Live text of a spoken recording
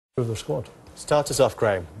of the squad. Start us off,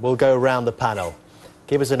 Graham. We'll go around the panel.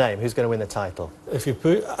 Give us a name. Who's going to win the title? If you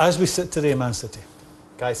put, as we sit today, Man City.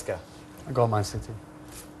 Geiska. I go Man City.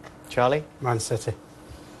 Charlie? Man City.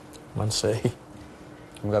 Man City.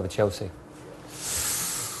 I'm going to go with Chelsea.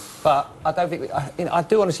 But I don't think... I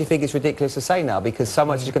do honestly think it's ridiculous to say now because so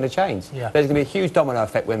much is going to change. Yeah. There's going to be a huge domino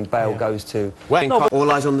effect when Bale goes to...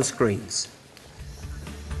 All eyes on the screens.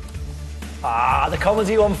 The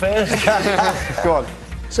comedy one first. Go on.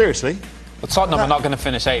 Seriously? Well, Tottenham are not going to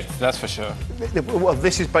finish 8th, that's for sure. Well,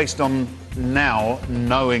 this is based on now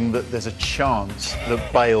knowing that there's a chance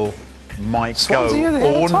that Bale might Swansea go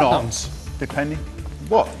or Tottenham. not, depending.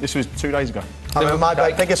 What? This was 2 days ago. I mean,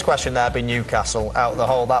 my biggest question there would be Newcastle out of the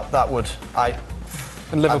whole. That would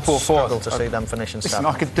And Liverpool I'd struggle 4th. to see them finishing Listen,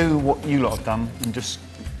 7th. I could do what you lot have done and just,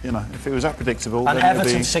 you know, if it was that predictable, And then it'd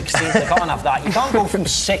Everton be... 16th, they can't have that. You can't go from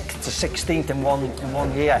 6th to 16th in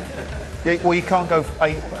one year. Yeah, well, you can't go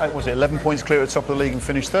 11 points clear at the top of the league and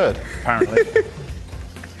finish 3rd, apparently.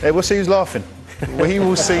 Yeah, we'll see who's laughing. We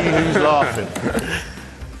will see who's laughing.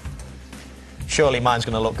 Surely mine's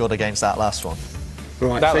going to look good against that last one.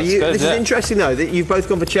 Right, That so looks you, good, this is interesting, though, that you've both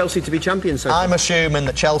gone for Chelsea to be champions so far. I'm assuming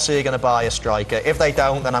that Chelsea are going to buy a striker. If they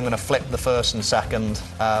don't, then I'm going to flip the first and second.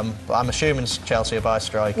 But I'm assuming Chelsea will buy a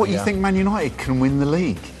striker. What, you think Man United can win the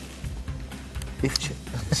league?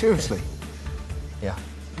 Seriously? Yeah.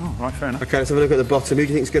 Oh, right, fair enough. OK, let's have a look at the bottom. Who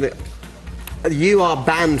do you think is going to... You are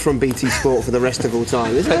banned from BT Sport for the rest of all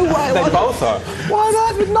time. There's no way. They both are. Why on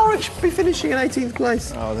earth would Norwich be finishing in 18th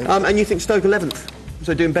place? Oh, And you think Stoke 11th?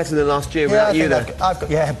 So doing better than last year without you there?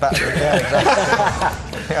 Yeah, better. Yeah,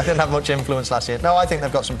 exactly. I didn't have much influence last year. No, I think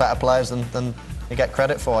they've got some better players than they get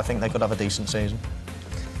credit for. I think they could have a decent season.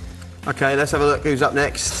 OK, let's have a look who's up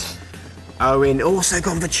next. Owen, also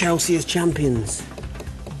gone for Chelsea as champions.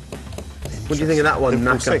 What do you think of that one,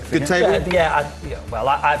 Liverpool Naka? 6th, Good yeah. table? Well,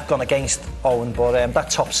 I've gone against Owen, but that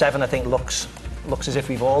top 7, I think, looks as if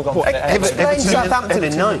we've all gone for it. Everton, Southampton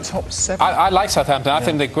in 9th. Top 7. I like Southampton. I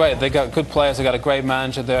think they're great. They got good players. They got a great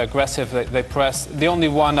manager. They're aggressive. They press. The only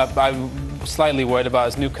one I'm slightly worried about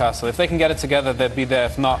is Newcastle. If they can get it together, they'd be there.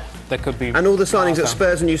 If not, they could be. And all the signings at down.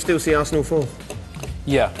 Spurs, and you still see Arsenal 4th?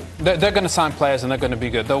 Yeah, they're going to sign players and they're going to be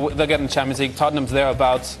good. They're getting Champions League. Tottenham's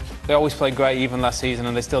thereabouts. They always played great, even last season,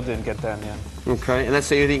 and they still didn't get there in the end. OK, and let's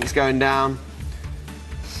see who thinks going down.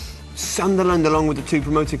 Sunderland along with the 2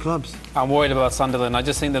 promoted clubs. I'm worried about Sunderland. I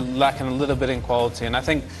just think they're lacking a little bit in quality, and I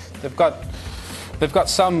think they've got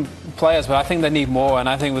some players, but I think they need more. And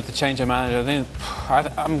I think with the change of manager,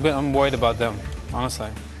 I'm worried about them, honestly.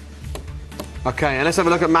 OK, and let's have a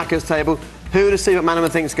look at Macca's table. Who does Steve McManaman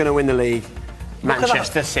think's going to win the league?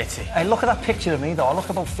 Manchester City. Hey, look at that picture of me, though. I look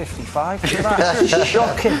about 55. Look at that.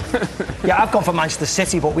 Shocking. Yeah, I've gone for Manchester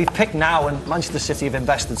City, but we've picked now, and Manchester City have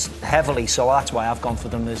invested heavily, so that's why I've gone for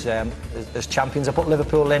them as champions. I put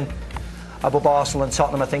Liverpool in. I put Arsenal and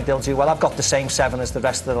Tottenham. I think they'll do well. I've got the same 7 as the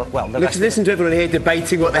rest of the... Well, the rest Listen to everyone here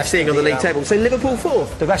debating what they're seeing on the league table. So Liverpool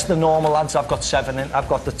 4th? The rest of the normal lads, I've got 7 in. I've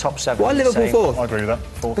got the top 7. Why Liverpool 4th? I agree with that.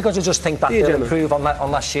 4th. Because I just think that You they'll gentlemen. improve on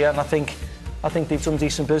last year, and I think they've done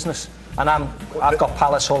decent business. And I've got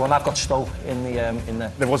Palace, Hull, and I've got Stoke in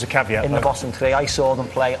the There was a caveat, in the though. bottom 3. I saw them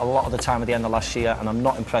play a lot of the time at the end of last year, and I'm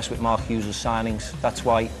not impressed with Mark Hughes' signings. That's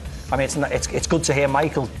why. I mean, it's good to hear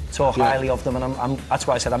Michael talk highly of them, and that's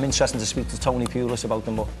why I said I'm interested to speak to Tony Pulis about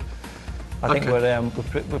them. But I think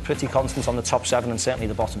we're pretty constant on the top 7 and certainly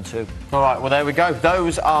the bottom 2. All right, well, there we go.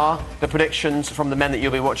 Those are the predictions from the men that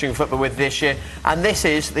you'll be watching football with this year. And this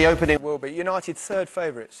is the opening... Will be United 3rd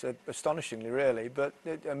favourites, astonishingly, really. But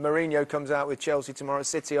Mourinho comes out with Chelsea tomorrow,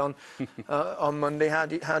 City on Monday. How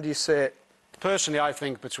do you see it? Personally, I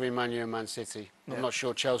think between Man U and Man City. I'm not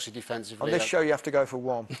sure Chelsea defensively. On this show, you have to go for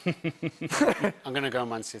one. I'm going to go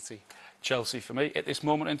Man City. Chelsea for me at this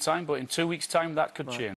moment in time, but in 2 weeks' time that could change.